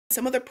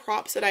Some of the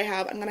props that I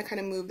have, I'm going to kind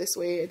of move this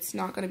way. It's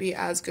not going to be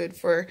as good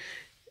for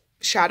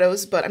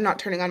shadows, but I'm not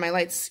turning on my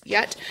lights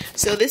yet.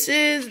 So this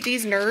is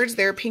these nerds.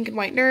 They're pink and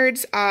white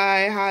nerds.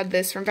 I had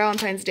this from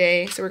Valentine's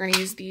Day, so we're going to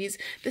use these.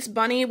 This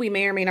bunny, we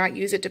may or may not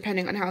use it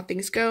depending on how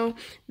things go.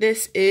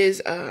 This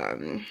is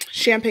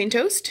champagne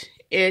toast.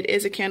 It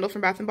is a candle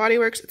from Bath & Body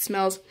Works. It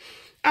smells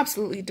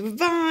absolutely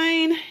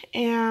divine.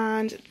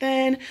 And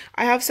then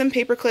I have some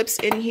paper clips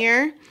in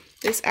here.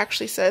 This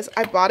actually says,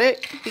 I bought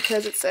it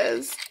because it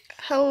says,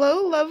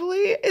 hello,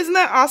 lovely. Isn't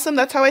that awesome?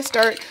 That's how I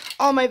start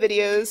all my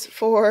videos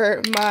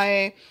for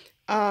my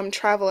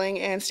traveling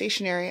and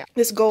stationery.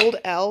 This gold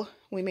L,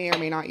 we may or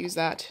may not use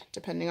that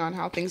depending on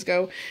how things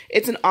go.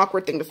 It's an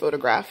awkward thing to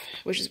photograph,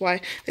 which is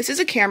why this is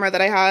a camera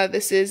that I have.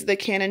 This is the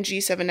Canon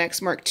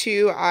G7X Mark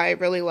II. I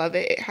really love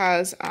it. It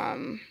has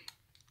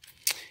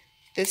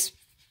this,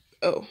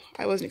 oh,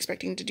 I wasn't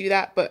expecting to do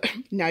that, but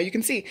now you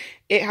can see.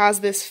 It has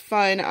this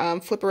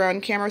fun flip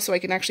around camera so I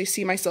can actually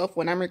see myself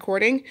when I'm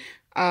recording.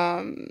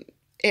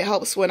 It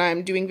helps when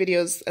I'm doing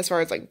videos as far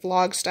as like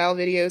vlog style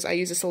videos. I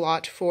use this a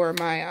lot for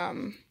my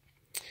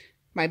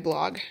my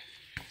blog.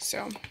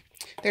 So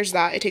there's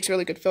that. It takes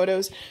really good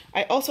photos.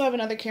 I also have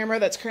another camera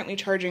that's currently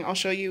charging. I'll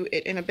show you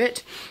it in a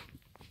bit.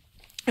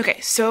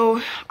 Okay,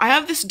 so I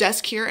have this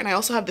desk here, and I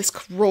also have this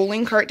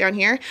rolling cart down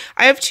here.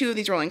 I have two of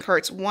these rolling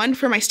carts, one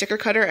for my sticker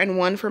cutter and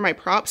one for my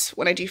props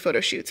when I do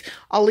photo shoots.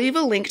 I'll leave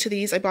a link to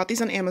these. I bought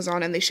these on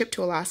Amazon, and they ship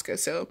to Alaska,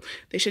 so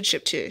they should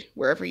ship to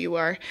wherever you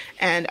are.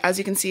 And as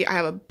you can see, I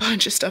have a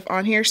bunch of stuff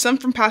on here, some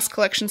from past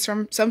collections,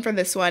 some from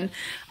this one.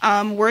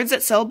 Words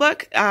That Sell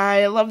book.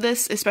 I love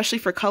this, especially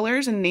for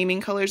colors and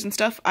naming colors and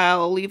stuff.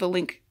 I'll leave a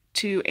link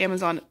to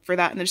Amazon for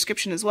that in the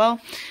description as well.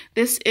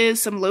 This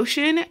is some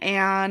lotion,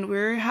 and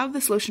we have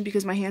this lotion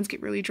because my hands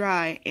get really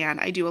dry, and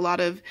I do a lot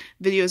of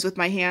videos with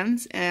my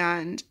hands,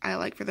 and I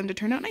like for them to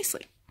turn out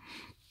nicely.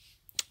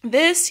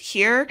 This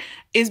here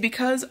is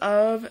because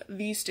of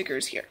these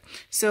stickers here.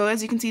 So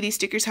as you can see, these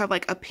stickers have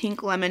like a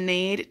pink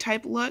lemonade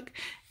type look.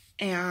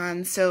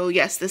 And so,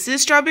 yes, this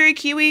is strawberry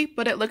kiwi,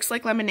 but it looks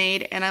like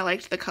lemonade, and I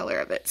liked the color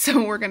of it,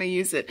 so we're going to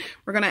use it.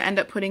 We're going to end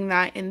up putting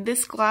that in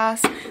this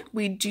glass.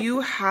 We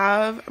do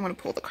have, I'm going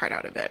to pull the card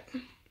out of it.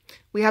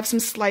 We have some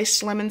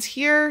sliced lemons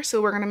here,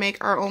 so we're going to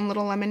make our own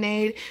little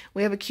lemonade.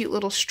 We have a cute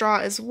little straw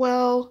as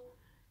well,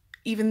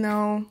 even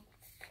though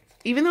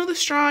the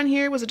straw in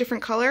here was a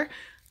different color.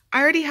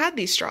 I already had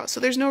these straws, so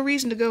there's no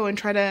reason to go and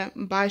try to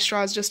buy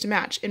straws just to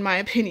match, in my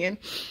opinion.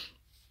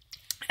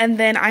 And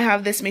then I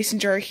have this mason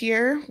jar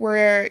here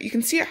where you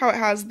can see how it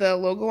has the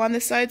logo on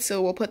this side.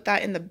 So we'll put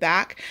that in the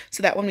back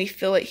so that when we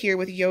fill it here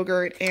with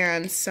yogurt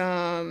and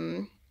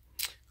some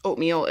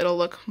oatmeal, it'll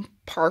look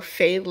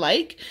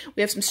parfait-like.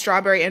 We have some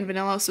strawberry and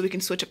vanilla so we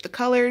can switch up the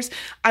colors.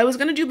 I was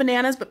going to do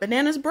bananas, but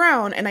banana's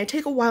brown, and I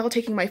take a while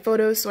taking my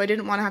photos, so I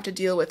didn't want to have to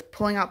deal with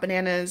pulling out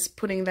bananas,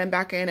 putting them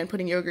back in, and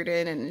putting yogurt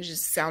in, and it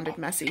just sounded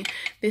messy.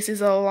 This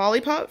is a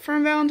lollipop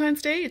from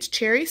Valentine's Day. It's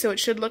cherry, so it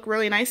should look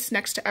really nice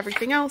next to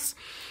everything else.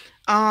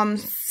 And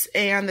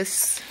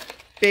this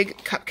big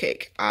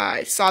cupcake.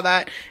 I saw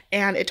that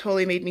and it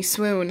totally made me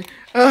swoon.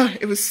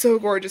 It was so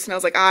gorgeous, and I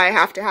was like, I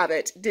have to have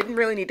it. Didn't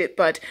really need it,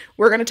 but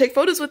we're gonna take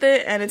photos with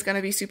it, and it's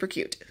gonna be super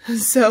cute.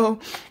 So,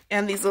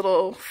 and these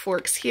little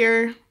forks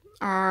here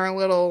are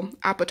little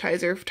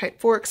appetizer type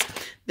forks.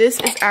 This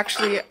is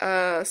actually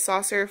a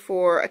saucer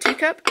for a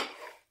teacup.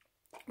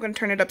 I'm going to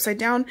turn it upside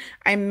down.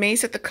 I may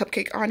set the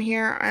cupcake on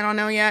here. I don't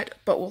know yet,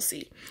 but we'll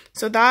see.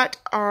 So that's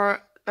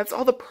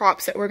all the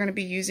props that we're going to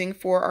be using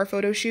for our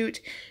photo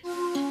shoot.